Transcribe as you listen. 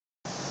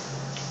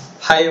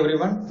Hi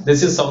everyone, this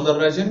is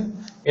SOUNDAR'S.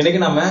 இன்னைக்கு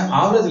நம்ம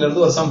ஆவரேஜ்ல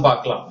இருந்து ஒரு சம்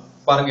பார்க்கலாம்.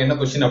 பாருங்க என்ன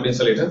क्वेश्चन அப்படினு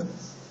சொல்லிட்டு.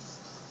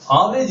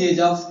 Average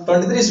age of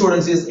 23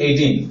 students is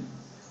 18.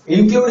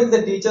 Including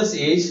the teacher's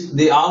age,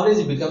 the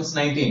average becomes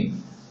 19.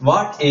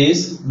 What is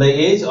the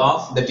age of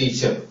the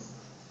teacher?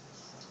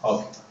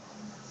 Okay.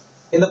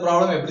 இந்த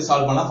ப்ராப்ளம் எப்படி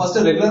சால்வ் பண்ணலாம்? ஃபர்ஸ்ட்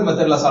ரெகுலர்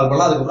மெத்தட்ல சால்வ்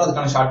பண்ணலாம். அதுக்கு அப்புறம்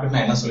அதுக்கான ஷார்ட்கட்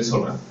நான் என்ன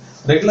சொல்றேன்.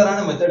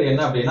 ரெகுலரான மெத்தட்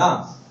என்ன அப்படினா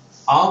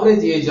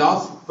average age of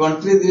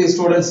 23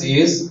 students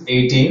is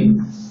 18.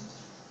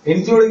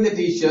 Including the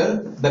teacher,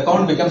 the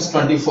count becomes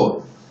 24.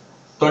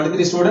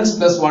 23 students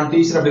plus 1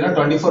 teacher அப்படினா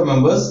 24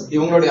 members.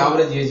 இவங்களுடைய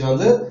average age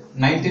வந்து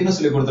 19 னு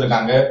சொல்லி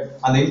கொடுத்திருக்காங்க.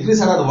 அந்த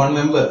இன்கிரீஸ் ஆன 1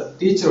 member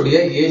டீச்சர் உடைய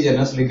ஏஜ்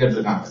என்ன சொல்லி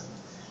கேட்டிருக்காங்க.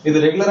 இது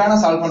ரெகுலரான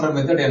சால்வ் பண்ற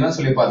மெத்தட் என்ன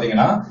சொல்லி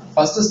பாத்தீங்கன்னா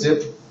ஃபர்ஸ்ட்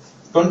ஸ்டெப்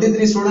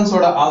 23 ஸ்டூடண்ட்ஸ்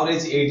ஓட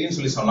average 18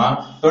 சொல்லி சொன்னா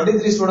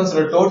 23 ஸ்டூடண்ட்ஸ்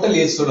ஓட டோட்டல்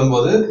ஏஜ்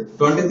சொல்லும்போது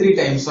 23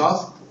 times of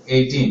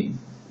 18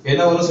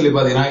 என்ன வரும் சொல்லி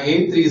பாத்தீங்கன்னா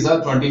 8 3s are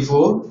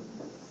 24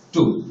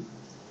 2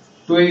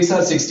 2 8s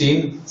are 16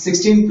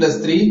 16 plus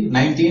 3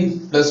 19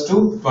 plus 2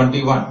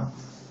 21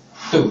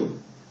 2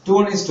 2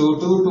 1 is 2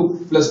 2 2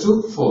 plus 2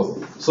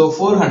 4 so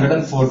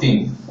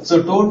 414 so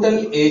total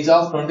age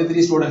of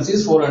 23 students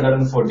is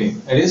 414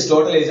 it is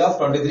total age of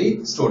 23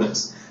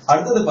 students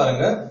அடுத்தது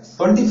பாருங்க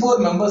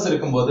 24 members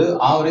இருக்கும்போது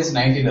average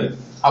 19 இருக்கு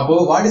அப்போ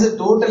what is the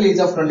total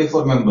age of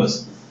 24 members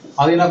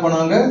அது என்ன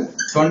பண்ணுவாங்க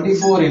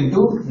 24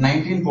 into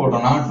 19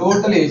 போட்டோம்னா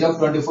total age of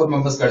 24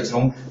 members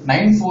கிடைச்சிரும்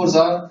 9 4s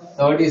are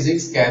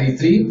 36 carry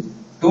 3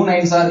 2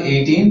 9s are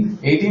 18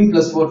 18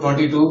 plus 4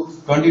 22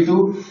 22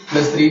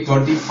 plus 3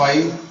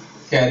 25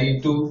 carry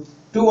 2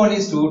 2 1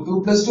 is 2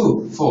 2 plus 2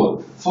 4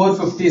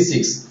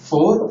 456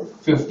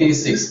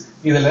 456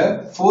 இதுல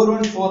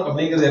 414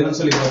 அப்படிங்கிறது என்னன்னு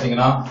சொல்லி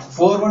பாத்தீங்கன்னா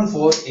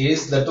 414 is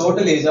the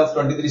total age of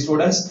 23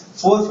 students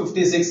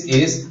 456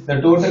 is the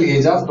total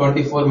age of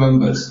 24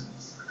 members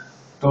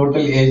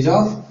total age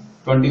of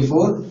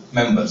 24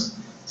 members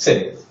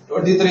சரி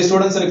 23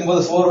 students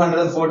இருக்கும்போது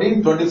 414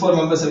 24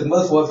 members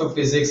இருக்கும்போது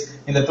 456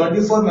 இந்த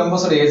 24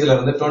 members ஓட ஏஜ்ல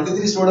இருந்து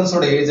 23 students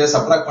ஓட ஏஜை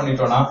சப்ட்ராக்ட்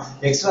பண்ணிட்டோம்னா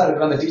எக்ஸ்ட்ரா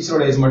இருக்கிற அந்த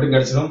டீச்சரோட ஏஜ் மட்டும்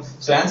கிடைச்சிடும்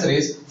so answer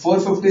is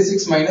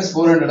 456 minus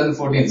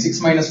 414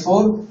 6 minus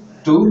 4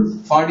 2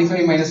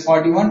 45 minus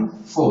 41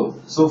 4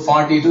 so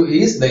 42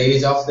 is the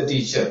age of the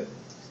teacher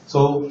so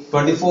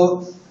 24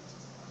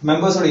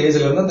 members ஓட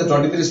ஏஜ்ல இருந்து அந்த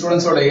 23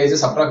 students ஓட ஏஜை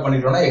சப்ட்ராக்ட்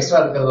பண்ணிட்டோம்னா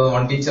எக்ஸ்ட்ரா இருக்கிறது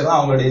one டீச்சர் தான்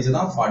அவங்களோட ஏஜ்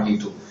தான்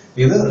 42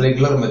 இது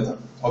ரெகுலர் மெத்தட்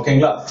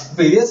ஓகேங்களா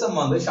இப்போ இதே சம்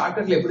வந்து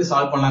ஷார்ட்கட்ல எப்படி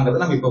சால்வ் பண்ணலாம்ங்கறத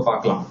நம்ம இப்போ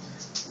பார்க்கலாம்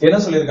என்ன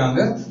சொல்லிருக்காங்க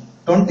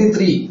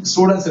 23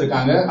 ஸ்டூடண்ட்ஸ்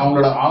இருக்காங்க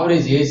அவங்களோட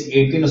ஆவரேஜ் ஏஜ்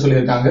 18 னு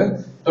சொல்லிருக்காங்க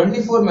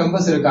 24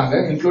 members இருக்காங்க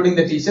including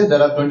the teacher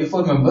there are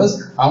 24 members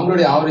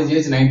அவங்களோட ஆவரேஜ்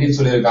ஏஜ் 19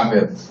 சொல்லிருக்காங்க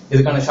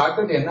இதுக்கான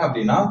ஷார்ட்கட் என்ன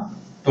அப்படினா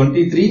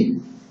 23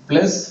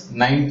 plus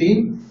 19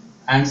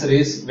 answer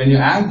is when you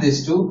add this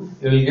two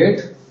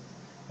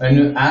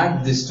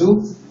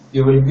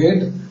you will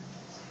get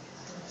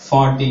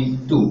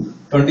 42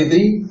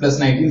 23 plus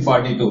 19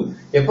 42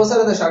 எப்போ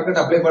சார் இந்த ஷார்ட்கட்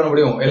அப்ளை பண்ண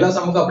முடியும் எல்லா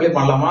சம்முக்கும் அப்ளை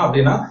பண்ணலாமா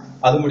அப்படினா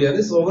அது முடியாது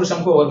சோ ஒவ்வொரு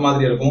சம்முக்கும் ஒவ்வொரு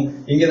மாதிரி இருக்கும்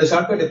இங்க இந்த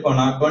ஷார்ட்கட்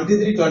எப்போனா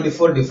 23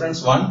 24 டிஃபரன்ஸ்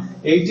 1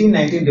 18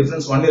 19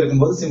 டிஃபரன்ஸ் 1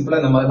 இருக்கும்போது சிம்பிளா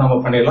இந்த மாதிரி நாம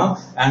பண்ணிடலாம்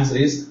ஆன்சர்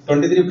இஸ்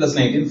 23 plus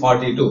 19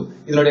 42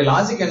 இதனுடைய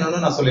லாஜிக்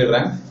என்னன்னு நான்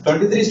சொல்லிடுறேன்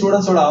 23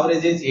 ஸ்டூடண்ட்ஸ் ஓட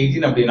ஆவரேஜ் ஏஜ்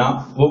 18 அப்படினா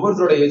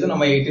ஒவ்வொருத்தரோட ஏஜும்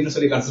நம்ம 18 னு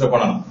சொல்லி கன்சிடர்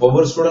பண்ணனும்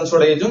ஒவ்வொரு ஸ்டூடண்ட்ஸ்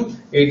ஓட ஏஜும்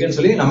 18 னு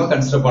சொல்லி நம்ம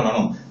கன்சிடர்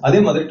பண்ணனும்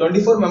அதே மாதிரி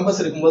 24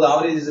 மெம்பர்ஸ் இருக்கும்போது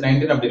ஆவரேஜ் ஏஜ்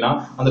 19 அப்படினா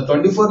அந்த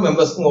 24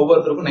 மெம்பர்ஸ்க்கும்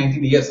ஒவ்வொருத்தருக்கும்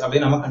 19 இயர்ஸ்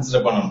அப்படி நம்ம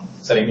கன்சிடர் பண்ணனும்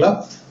சரிங்களா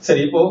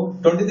சரி இப்போ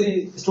 23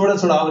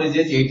 ஸ்டூடண்ட்ஸ் ஓட ஆவரேஜ்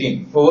ஏஜ் 18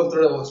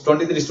 ஒவ்வொருத்தரோட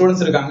 23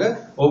 ஸ்டூடண்ட்ஸ் இருக்காங்க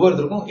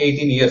ஒவ்வொருத்தருக்கும்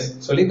 18 இயர்ஸ்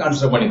சொல்லி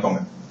கன்சிடர்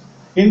பண்ணிக்கோங்க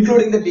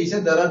including the teacher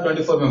there are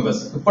 24 members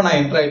இப்போ நான்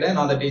என்டர் ஆயிட்டேன்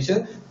நான் அந்த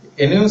டீச்சர்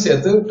என்னையும்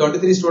சேர்த்து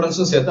 23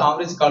 ஸ்டூடண்ட்ஸும் சேர்த்து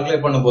ஆவரேஜ்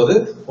கால்குலேட் பண்ணும்போது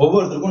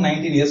ஒவ்வொருத்தருக்கும்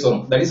 19 இயர்ஸ்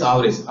வரும் தட் இஸ்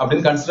ஆவரேஜ்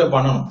அப்படின்னு கன்சிடர்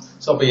பண்ணணும்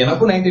சோ அப்ப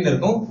எனக்கும் 19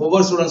 இருக்கும்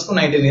ஒவ்வொரு ஸ்டூடண்ட்ஸ்க்கும்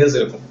 19 இயர்ஸ்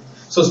இருக்கும்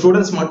சோ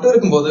ஸ்டூடண்ட்ஸ் மட்டும்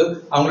இருக்கும்போது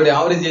அவங்களுடைய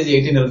ஆவரேஜ் ஏஜ்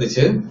 18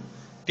 இருந்துச்சு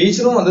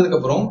டீச்சரும் வந்ததுக்கு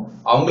அப்புறம்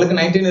அவங்களுக்கு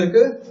 19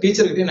 இருக்கு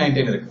டீச்சருக்கு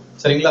 19 இருக்கு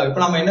சரிங்களா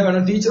இப்போ நாம என்ன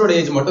வேணும் டீச்சரோட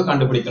ஏஜ் மட்டும்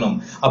கண்டுபிடிக்கணும்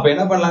அப்ப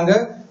என்ன பண்ணலாங்க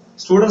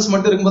ஸ்டூடண்ட்ஸ்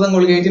மட்டும் இருக்கும்போது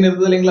உங்களுக்கு 18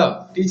 இருந்தது இல்லைங்களா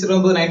டீச்சர்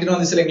வரும்போது 19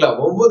 வந்துச்சு இல்லைங்களா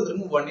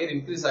ஒவ்வொருத்தருக்கும் 1 இயர்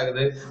இன்க்ரீஸ்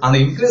ஆகுது அந்த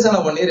இன்க்ரீஸ் ஆன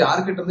 1 இயர்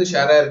யார்கிட்ட இருந்து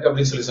ஷேர் ஆயிருக்கு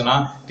அப்படின்னு சொல்லி சொன்னா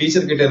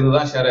டீச்சர் கிட்ட இருந்து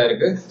தான் ஷேர்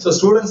ஆயிருக்கு சோ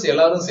ஸ்டூடண்ட்ஸ்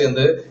எல்லாரும்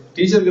சேர்ந்து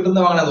டீச்சர் கிட்ட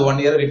இருந்து வாங்கின அந்த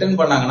 1 இயர் ரிட்டர்ன்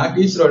பண்ணாங்கன்னா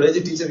டீச்சரோட ஏஜ்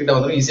டீச்சர் கிட்ட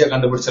வந்து ஈஸியா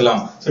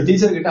கண்டுபிடிச்சிடலாம் சோ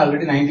டீச்சர் கிட்ட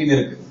ஆல்ரெடி 19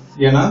 இருக்கு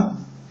ஏன்னா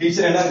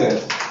டீச்சர் என்னங்க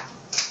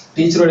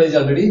டீச்சரோட ஏஜ்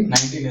ஆல்ரெடி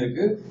 19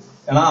 இருக்கு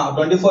ஏன்னா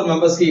 24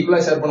 மெம்பர்ஸ்க்கு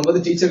ஈக்குவலா ஷேர்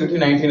பண்ணும்போது டீச்சர் கிட்ட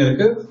 19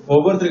 இருக்கு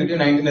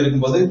ஒவ்வொருத்தருக்கிட்டையும் 19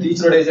 இருக்கும்போது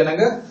டீச்சரோட ஏஜ்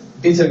என்னங்க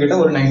டீச்சர் கிட்ட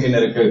ஒரு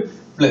 19 இருக்கு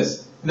பிளஸ்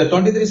இந்த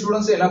 23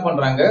 ஸ்டூடண்ட்ஸ் என்ன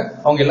பண்றாங்க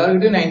அவங்க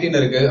எல்லாருக்கிட்டையும் 19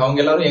 இருக்கு அவங்க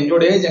எல்லாரும்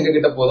எங்களோட ஏஜ் எங்க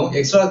கிட்ட போதும்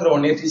எக்ஸ்ட்ரா இருக்கிற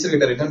 1 இயர் டீச்சர்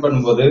கிட்ட ரிட்டர்ன்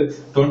பண்ணும்போது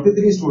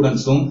 23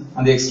 ஸ்டூடண்ட்ஸும்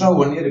அந்த எக்ஸ்ட்ரா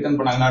 1 இயர் ரிட்டர்ன்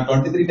பண்ணாங்கன்னா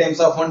 23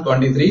 டைம்ஸ் ஆஃப் 1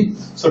 23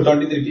 சோ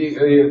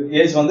 23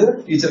 ஏஜ் வந்து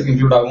டீச்சருக்கு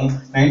இன்க்ளூட் ஆகும்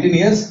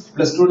 19 இயர்ஸ்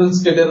பிளஸ்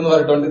ஸ்டூடண்ட்ஸ் கிட்ட இருந்து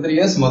வர 23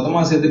 இயர்ஸ்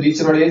மொத்தமா சேர்த்து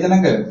டீச்சரோட ஏஜ்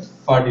என்னங்க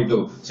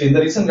 42 சோ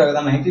இந்த ரீசன்காக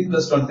தான் 19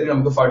 plus 23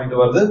 நமக்கு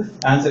 42 வருது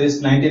answer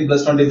is 19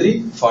 plus 23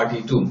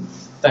 42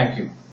 thank you